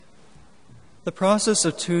The process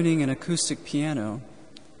of tuning an acoustic piano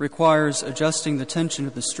requires adjusting the tension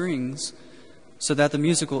of the strings so that the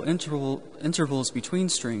musical intervals between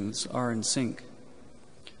strings are in sync.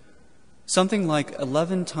 Something like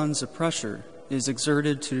 11 tons of pressure is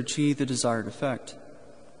exerted to achieve the desired effect.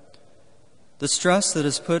 The stress that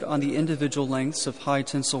is put on the individual lengths of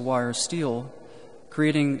high-tensile wire steel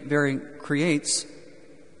creates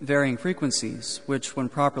varying frequencies, which, when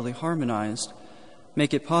properly harmonized,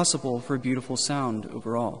 make it possible for a beautiful sound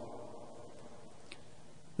overall.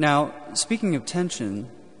 Now, speaking of tension,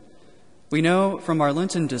 we know from our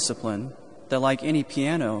Lenten discipline that, like any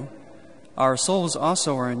piano, our souls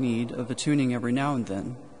also are in need of a tuning every now and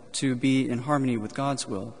then to be in harmony with God's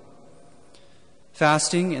will.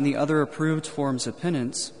 Fasting and the other approved forms of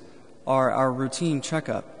penance are our routine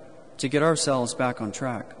checkup to get ourselves back on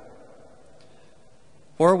track.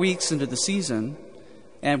 4 weeks into the season,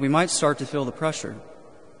 and we might start to feel the pressure,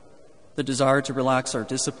 the desire to relax our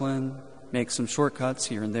discipline, make some shortcuts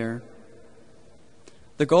here and there.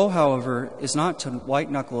 The goal, however, is not to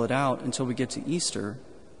white-knuckle it out until we get to Easter,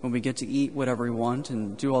 when we get to eat whatever we want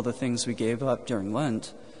and do all the things we gave up during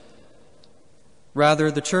Lent.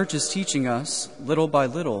 Rather, the Church is teaching us, little by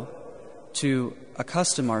little, to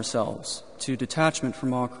accustom ourselves to detachment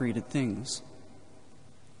from all created things.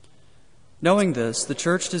 Knowing this, the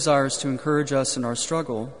Church desires to encourage us in our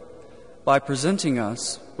struggle by presenting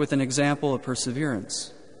us with an example of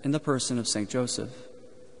perseverance in the person of St. Joseph.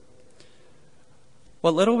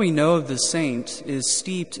 What little we know of this saint is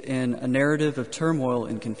steeped in a narrative of turmoil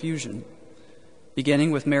and confusion, beginning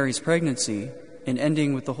with Mary's pregnancy and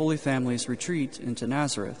ending with the Holy Family's retreat into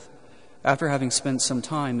Nazareth, after having spent some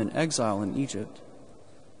time in exile in Egypt.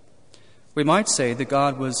 We might say that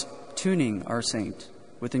God was tuning our saint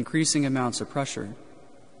with increasing amounts of pressure.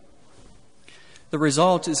 The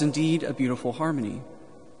result is indeed a beautiful harmony.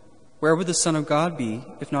 Where would the Son of God be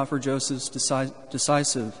if not for Joseph's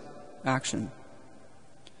decisive action?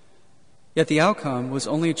 Yet the outcome was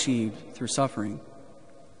only achieved through suffering.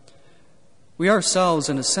 We ourselves,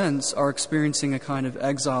 in a sense, are experiencing a kind of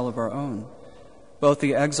exile of our own, both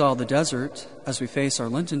the exile of the desert as we face our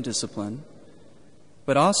Lenten discipline,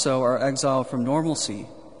 but also our exile from normalcy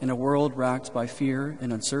in a world racked by fear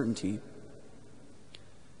and uncertainty.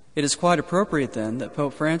 It is quite appropriate, then, that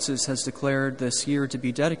Pope Francis has declared this year to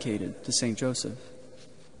be dedicated to St. Joseph.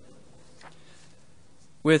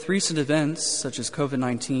 With recent events such as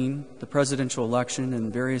COVID-19, the presidential election,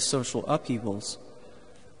 and various social upheavals,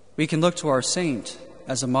 we can look to our saint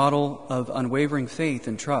as a model of unwavering faith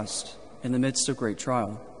and trust in the midst of great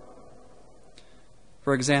trial.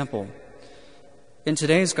 For example, in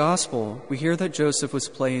today's Gospel, we hear that Joseph was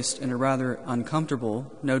placed in a rather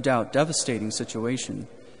uncomfortable, no doubt devastating situation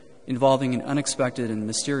involving an unexpected and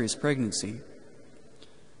mysterious pregnancy.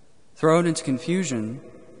 Thrown into confusion,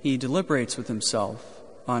 he deliberates with himself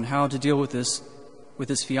on how to deal with his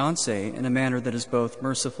fiancée in a manner that is both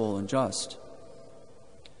merciful and just.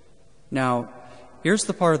 Now, here's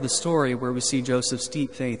the part of the story where we see Joseph's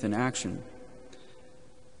deep faith in action.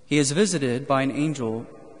 He is visited by an angel,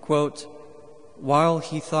 quote, while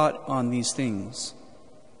he thought on these things.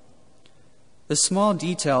 This small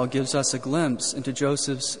detail gives us a glimpse into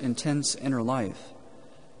Joseph's intense inner life.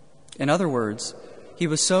 In other words, he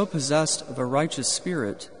was so possessed of a righteous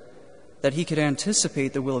spirit that he could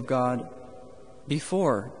anticipate the will of God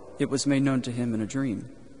before it was made known to him in a dream.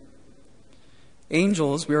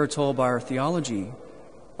 Angels, we are told by our theology,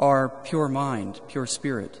 are pure mind, pure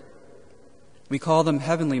spirit. We call them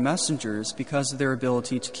heavenly messengers because of their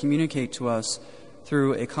ability to communicate to us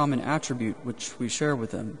through a common attribute which we share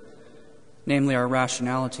with them, namely our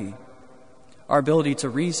rationality, our ability to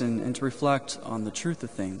reason and to reflect on the truth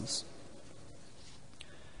of things.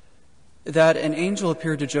 That an angel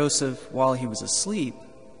appeared to Joseph while he was asleep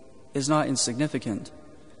is not insignificant.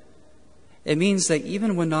 It means that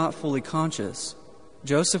even when not fully conscious,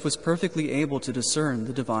 Joseph was perfectly able to discern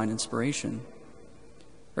the divine inspiration.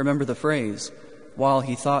 Remember the phrase, while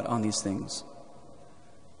he thought on these things.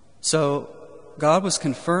 So, God was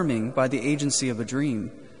confirming by the agency of a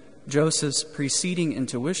dream Joseph's preceding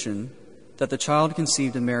intuition that the child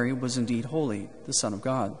conceived in Mary was indeed holy, the Son of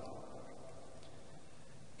God.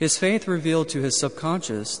 His faith revealed to his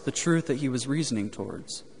subconscious the truth that he was reasoning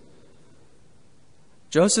towards.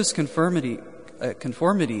 Joseph's conformity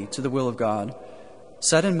to the will of God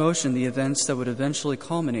set in motion the events that would eventually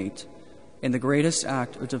culminate in the greatest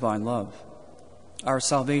act of divine love, our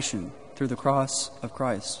salvation through the cross of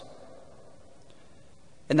Christ.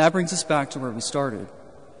 And that brings us back to where we started.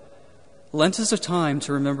 Lent is a time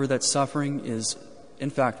to remember that suffering is, in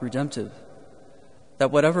fact, redemptive, that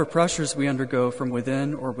whatever pressures we undergo from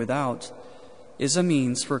within or without is a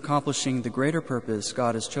means for accomplishing the greater purpose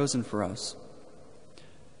God has chosen for us.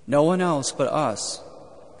 No one else but us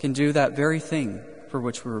can do that very thing for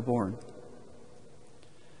which we were born.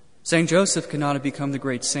 St. Joseph could not have become the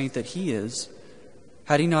great saint that he is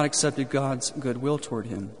had he not accepted God's goodwill toward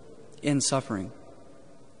him in suffering.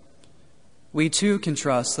 We too can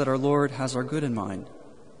trust that our Lord has our good in mind,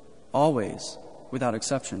 always, without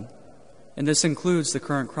exception, and this includes the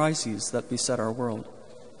current crises that beset our world.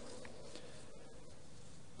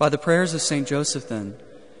 By the prayers of St. Joseph, then,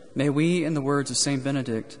 may we, in the words of St.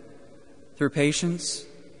 Benedict, through patience,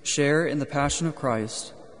 share in the passion of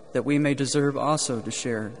Christ, that we may deserve also to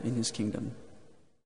share in his kingdom.